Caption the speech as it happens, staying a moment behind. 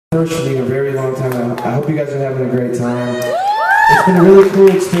First for me in a very long time. I hope you guys are having a great time. It's been a really cool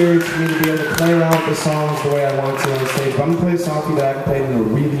experience for me to be able to play around with the songs the way I want to on stage. But I'm going to play a song for you that I haven't played in a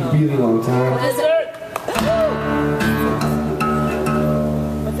really, really long time.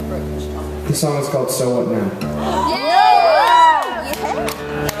 This song is called So What Now?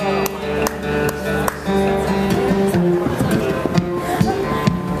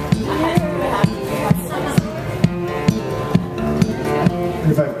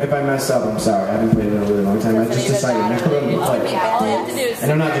 If I mess up, I'm sorry. I haven't played it in a really long time. I just decided,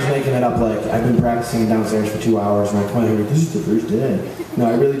 and I'm not just making it up like I've been practicing downstairs for 2 hours and I come out here, this is the first day. No,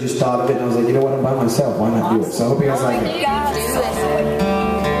 I really just thought of it and I was like, you know what, I'm by myself, why not do it? So I hope you guys like it.